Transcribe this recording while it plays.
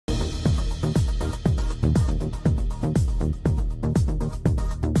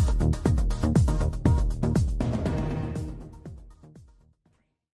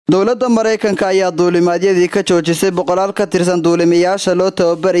dowladda Mareykanka ayaa duulimaadyadii ka joojisay boqolaal ka tirsan duulimayaasha loo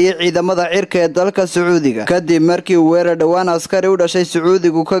tababarayay ciidamada cirka ee dalka Sucuudiga kadib markii uu weerar dhawaan askari u dhashay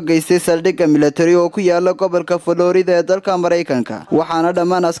Sucuudigu ka geystay saldhigga military oo ku yaala gobolka Florida ee dalka Mareykanka waxaana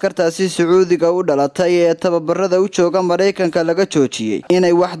dhammaan askartaasi Sucuudiga u dhalatay ee tababarada u jooga Mareykanka laga joojiyay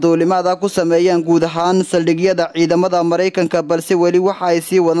inay wax duulimaad ku sameeyaan guud ahaan saldhigyada ciidamada Mareykanka balse wali waxa ay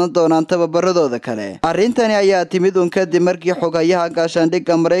sii wadan doonaan tababaradooda kale arintani ayaa timid kadib markii xogayaha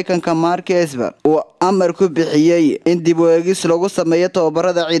gaashaandhigga Mareykanka Mareykanka oo Amar ku bixiyay in dib u eegis lagu sameeyo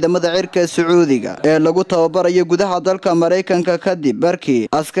tababarada ciidamada cirka Sucuudiga ee lagu tababarayo gudaha dalka Mareykanka kadib markii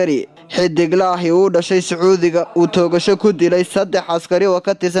askari xidigla ah uu dhashay Sucuudiga uu toogasho ku dilay 3 askari oo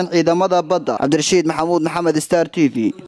ka tirsan ciidamada badda. Cabdirashiid Maxamuud Maxamed Star TV.